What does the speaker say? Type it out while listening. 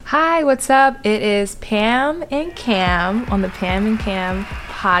Hi, what's up? It is Pam and Cam on the Pam and Cam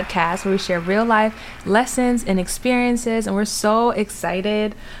podcast, where we share real life lessons and experiences, and we're so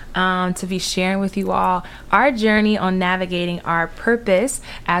excited to be sharing with you all our journey on navigating our purpose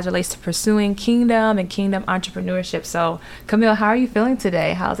as relates to pursuing kingdom and kingdom entrepreneurship. So, Camille, how are you feeling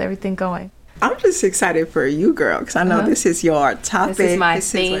today? How's everything going? I'm just excited for you, girl, because I know this is your topic. This is my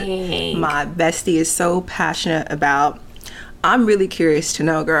thing. What my bestie is so passionate about. I'm really curious to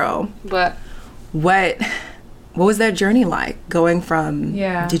know, girl. What was that journey like? Going from,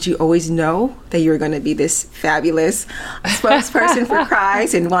 did you always know that you were going to be this fabulous spokesperson for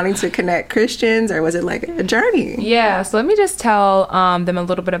Christ and wanting to connect Christians, or was it like a journey? Yeah, so let me just tell them a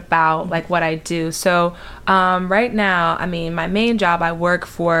little bit about like what I do. So right now, I mean, my main job, I work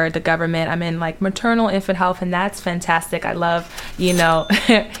for the government. I'm in like maternal infant health, and that's fantastic. I love,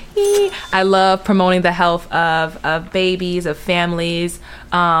 I love promoting the health of babies, of families,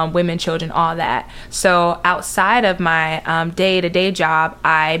 women, children, all that. So outside of my day-to-day job,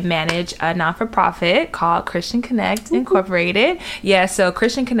 I manage a not-for-profit called Christian Connect Incorporated. Yeah, so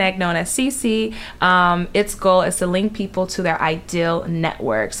Christian Connect, known as CC, its goal is to link people to their ideal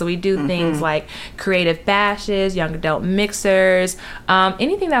network. So we do things like creative bashes, young adult mixers,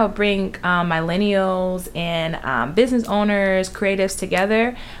 anything that would bring millennials and business owners, creatives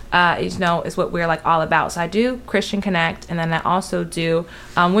together. Is what we're like all about. So I do Christian Connect, and then I also do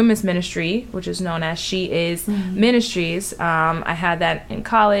women's ministry, which is known as She Is Ministries. I had that in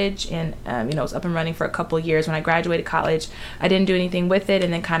college, and it was up and running for a couple of years. When I graduated college, I didn't do anything with it,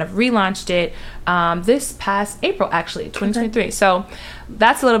 and then kind of relaunched it this past April, actually, 2023. Okay. So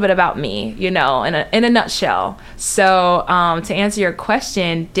that's a little bit about me, in a nutshell. So to answer your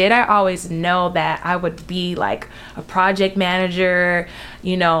question, did I always know that I would be like a project manager,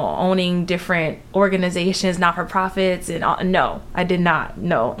 owning different organizations, not-for-profits, and all? No, I did not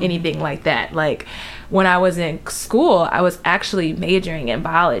know anything like that. Like, when I was in school, I was actually majoring in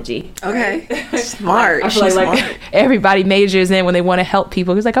biology. Okay. Smart. I feel like everybody majors in when they want to help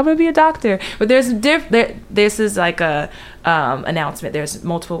people. It's like, I'm going to be a doctor. But this is like a announcement. There's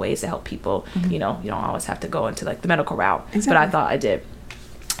multiple ways to help people. You don't always have to go into like the medical route. Exactly. But I thought I did.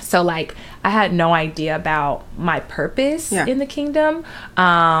 So like, I had no idea about my purpose in the kingdom,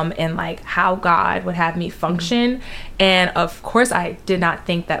 and like how God would have me function. And of course, I did not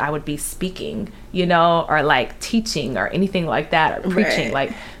think that I would be speaking, or like teaching or anything like that, or preaching.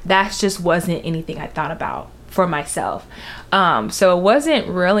 Like, that just wasn't anything I thought about for myself. So it wasn't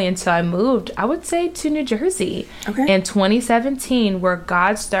really until I moved, I would say, to New Jersey in 2017, where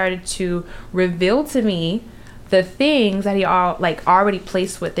God started to reveal to me the things that he already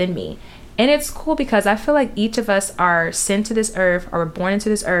placed within me. And it's cool because I feel like each of us are sent to this earth, or we're born into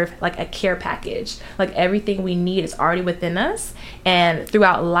this earth like a care package. Like, everything we need is already within us. And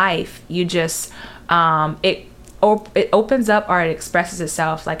throughout life, you just it opens up, or it expresses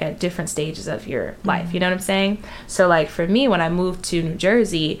itself like at different stages of your life. You know what I'm saying? So like, for me, when I moved to New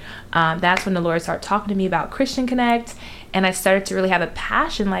Jersey, that's when the Lord started talking to me about Christian Connect. And I started to really have a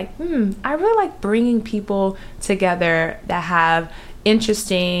passion, like, I really like bringing people together that have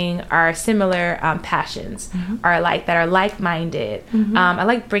interesting or similar passions, or like that are like-minded. I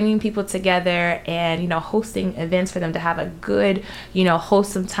like bringing people together and, hosting events for them to have a good,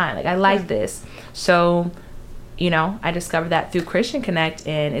 wholesome time. Like, I like this. So, I discovered that through Christian Connect,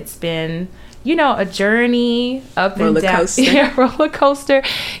 and it's been, a journey up and down. Roller coaster.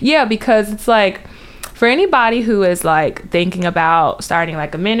 Yeah, because it's like, for anybody who is like thinking about starting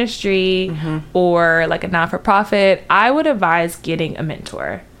like a ministry or like a not-for-profit, I would advise getting a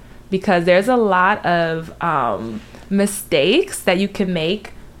mentor, because there's a lot of mistakes that you can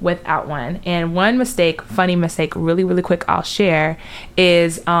make without one. And one funny mistake, really, really quick, I'll share,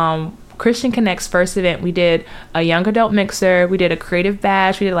 is Christian Connect's first event. We did a young adult mixer, we did a creative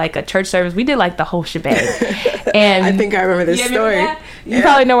bash, we did like a church service, we did like the whole shebang. And I think I remember this story. You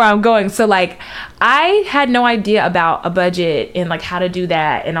probably know where I'm going. So like, I had no idea about a budget and like how to do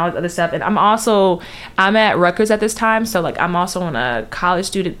that and all this other stuff. And I'm at Rutgers at this time, so like, I'm also on a college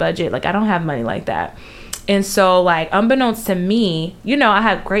student budget. Like, I don't have money like that. And so like, unbeknownst to me, I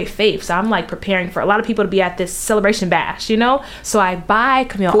had great faith. So I'm like preparing for a lot of people to be at this celebration bash, So I buy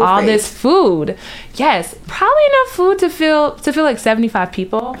Camille this food. Yes, probably enough food to fill like 75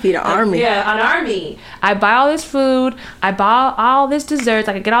 people. Feed an army. Yeah, an army. I buy all this food. I buy all this desserts.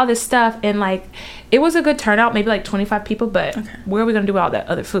 I could get all this stuff, and like, it was a good turnout, maybe like 25 people, but where are we going to do with all that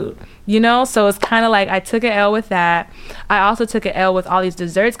other food? So it's kind of like, I took an L with that. I also took an L with all these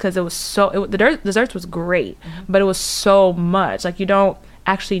desserts, because the desserts was great, but it was so much. Like, you don't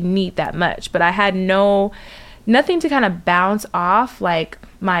actually need that much. But I had no nothing to kind of bounce off like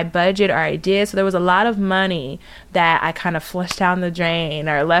my budget or ideas. So there was a lot of money that I kind of flushed down the drain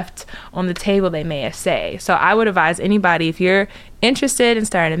or left on the table, they may say. So I would advise anybody, if you're interested in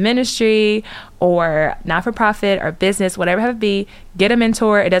starting a ministry or not-for-profit or business, whatever it have to be, get a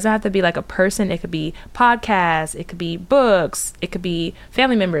mentor. It doesn't have to be like a person. It could be podcasts, it could be books, it could be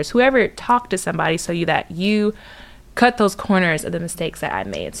family members, whoever. Talk to somebody so that you cut those corners of the mistakes that I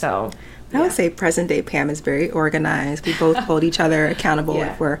made. So I would say present day Pam is very organized. We both hold each other accountable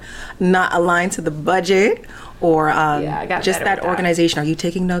if we're not aligned to the budget or just that organization. Are you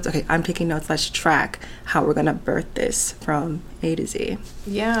taking notes? Okay, I'm taking notes. Let's track how we're going to birth this from A to Z.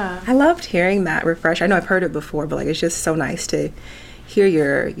 Yeah. I loved hearing that refresh. I know I've heard it before, but like it's just so nice to hear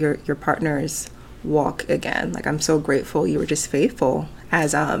your partner's walk again. Like I'm so grateful you were just faithful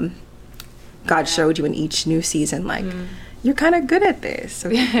as God showed you in each new season, like you're kind of good at this, so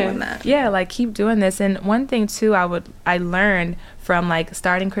keep doing that. Yeah, like keep doing this. And one thing too, I learned from like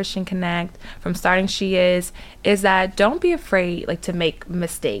starting Christian Connect, from starting She Is that don't be afraid like to make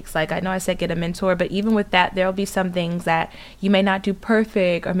mistakes. Like I know I said get a mentor, but even with that, there'll be some things that you may not do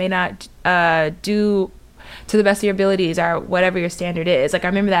perfect or may not do to the best of your abilities or whatever your standard is. Like I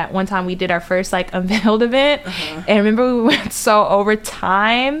remember that one time we did our first like Unveiled event, and I remember we went so over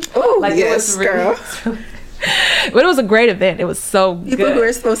time. Oh, like, yes, girl. But it was a great event. It was so good. People who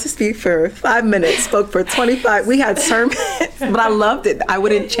were supposed to speak for 5 minutes spoke for 25. We had sermons, but I loved it. I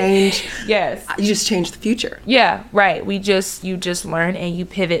wouldn't change. Yes. You just change the future. Yeah, right. You just learn and you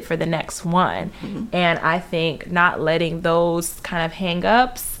pivot for the next one. And I think not letting those kind of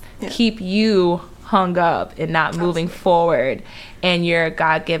hang-ups keep you hung up and not moving forward in your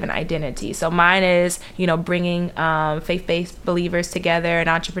God-given identity. So mine is, bringing faith-based believers together and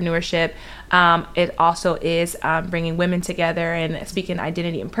entrepreneurship. It also is bringing women together and speaking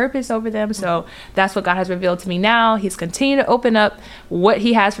identity and purpose over them. So that's what God has revealed to me now. He's continued to open up what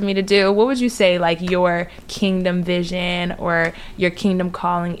he has for me to do. What would you say like your kingdom vision or your kingdom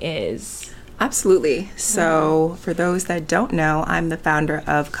calling is? Absolutely. So for those that don't know, I'm the founder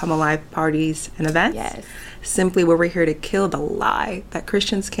of Come Alive Parties and Events. Yes. Simply where we're here to kill the lie that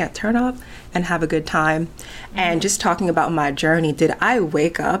Christians can't turn up and have a good time. And just talking about my journey, did I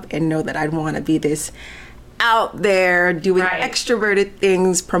wake up and know that I'd want to be this out there doing extroverted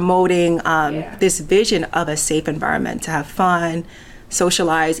things, promoting this vision of a safe environment to have fun,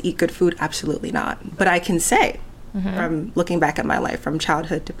 socialize, eat good food? Absolutely not. But I can say, from looking back at my life from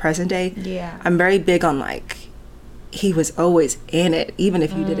childhood to present day, I'm very big on like he was always in it. Even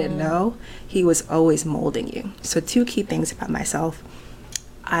if you didn't know, he was always molding you. So 2 key things about myself: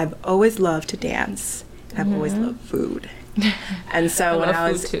 I've always loved to dance, and I've always loved food. And so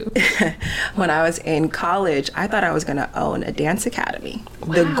when I was in college, I thought I was going to own a dance academy.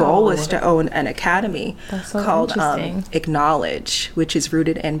 Wow. The goal was to own an academy called Acknowledge, which is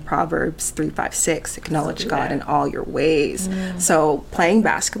rooted in Proverbs 3:5-6. Acknowledge God in all your ways. So playing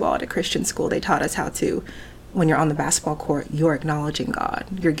basketball at a Christian school, they taught us how to, when you're on the basketball court, you're acknowledging God,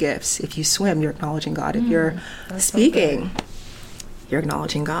 your gifts. If you swim, you're acknowledging God. If you're speaking, you're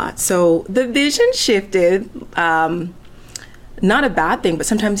acknowledging God. So the vision shifted. Not a bad thing, but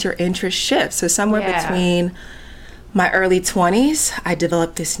sometimes your interest shifts. So somewhere between my early 20s, I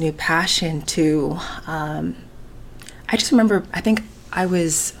developed this new passion to, I just remember, I think I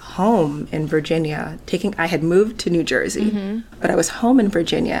was home in Virginia I had moved to New Jersey, but I was home in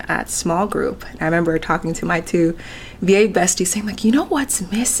Virginia at small group. And I remember talking to my 2 VA besties saying like, you know what's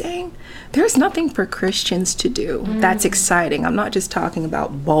missing? There's nothing for Christians to do that's exciting. I'm not just talking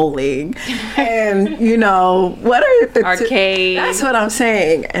about bowling and, what are the arcade. That's what I'm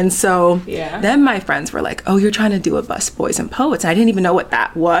saying. And so then my friends were like, oh, you're trying to do a Bus Boys and Poets. And I didn't even know what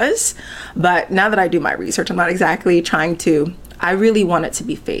that was. But now that I do my research, I'm not exactly trying to. I really want it to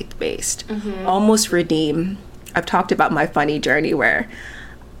be faith-based, almost redeem. I've talked about my funny journey where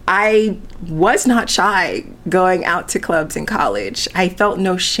I was not shy going out to clubs in college. I felt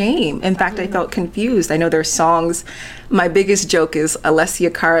no shame. In fact, I felt confused. I know there's songs. My biggest joke is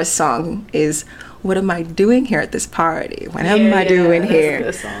Alessia Cara's song is, what am I doing here at this party? What am I doing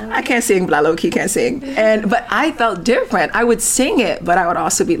here? I can't sing, but I low-key can't sing. But I felt different. I would sing it, but I would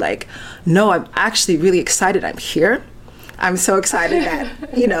also be like, no, I'm actually really excited I'm here. I'm so excited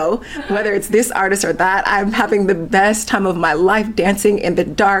that, whether it's this artist or that, I'm having the best time of my life dancing in the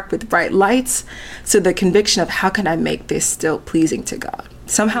dark with bright lights. So the conviction of how can I make this still pleasing to God?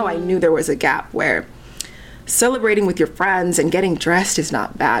 Somehow I knew there was a gap where celebrating with your friends and getting dressed is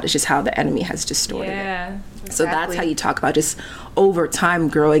not bad. It's just how the enemy has distorted it. Exactly. So that's how you talk about just over time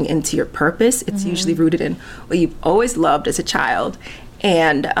growing into your purpose. It's usually rooted in what you've always loved as a child.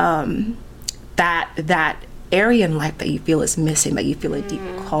 And that area in life that you feel is missing, that you feel a deep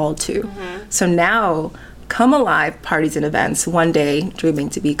call to. So now, Come Alive parties and events, one day dreaming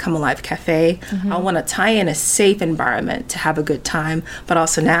to be Come Alive Cafe. I want to tie in a safe environment to have a good time, but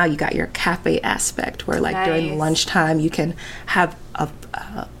also now you got your cafe aspect where like during lunchtime you can have a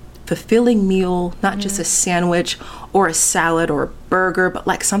fulfilling meal, not just a sandwich or a salad or a burger, but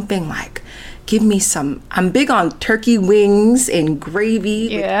like something like, give me some, I'm big on turkey wings and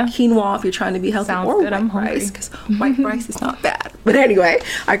gravy, with quinoa if you're trying to be healthy, or white rice, because white rice is not bad. But anyway,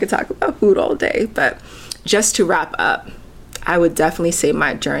 I could talk about food all day. But just to wrap up, I would definitely say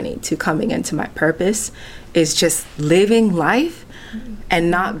my journey to coming into my purpose is just living life and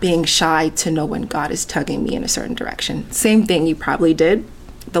not being shy to know when God is tugging me in a certain direction. Same thing you probably did.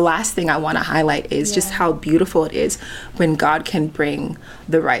 The last thing I want to highlight is just how beautiful it is when God can bring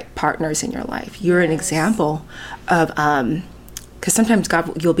the right partners in your life. You're an example of, because sometimes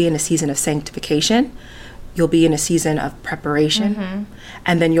God, you'll be in a season of sanctification, you'll be in a season of preparation,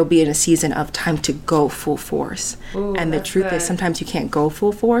 and then you'll be in a season of time to go full force. Ooh, and the truth is sometimes you can't go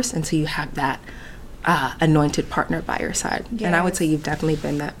full force until you have that anointed partner by your side. And I would say you've definitely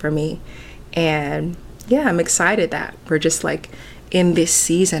been that for me. And yeah, I'm excited that we're just like in this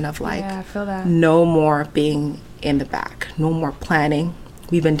season of like, I feel that. No more being in the back, no more planning.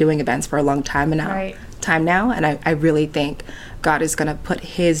 We've been doing events for a long time now, and I really think God is going to put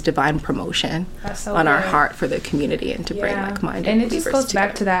his divine promotion on our heart for the community and to bring like-minded and it believers just goes together.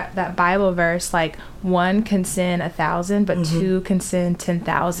 back to that Bible verse, like one can sin 1,000 but two can sin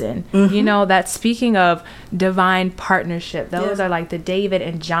 10,000. You know, that's speaking of divine partnership. Those are like the David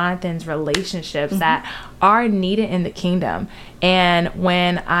and Jonathan's relationships that are needed in the kingdom. And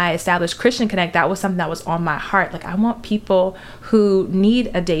when I established Christian Connect, that was something that was on my heart. Like, I want people who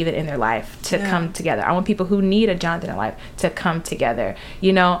need a David in their life to come together. I want people who need a Jonathan in their life to come together.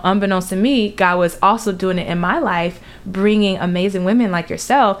 You know, unbeknownst to me, God was also doing it in my life, bringing amazing women like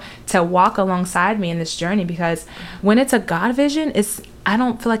yourself to walk alongside me in this journey. Because when it's a God vision, I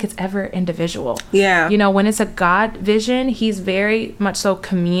don't feel like it's ever individual. Yeah. You know, when it's a God vision, he's very much so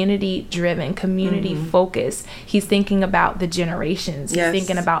community driven, community focused. He's thinking about the generations. He's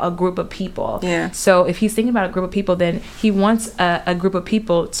thinking about a group of people. Yeah. So if he's thinking about a group of people, then he wants a group of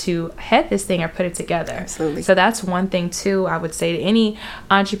people to head this thing or put it together. Absolutely. So that's one thing too, I would say to any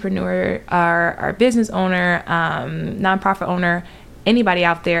entrepreneur or business owner, nonprofit owner, anybody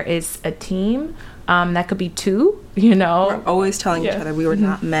out there, is a team. That could be two, you know. We're always telling each other we were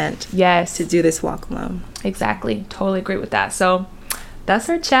not meant to do this walk alone. Exactly. Totally agree with that. So that's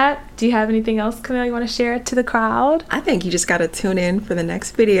our chat. Do you have anything else, Camille, you want to share to the crowd? I think you just got to tune in for the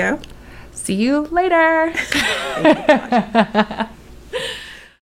next video. See you later. Thank you so much.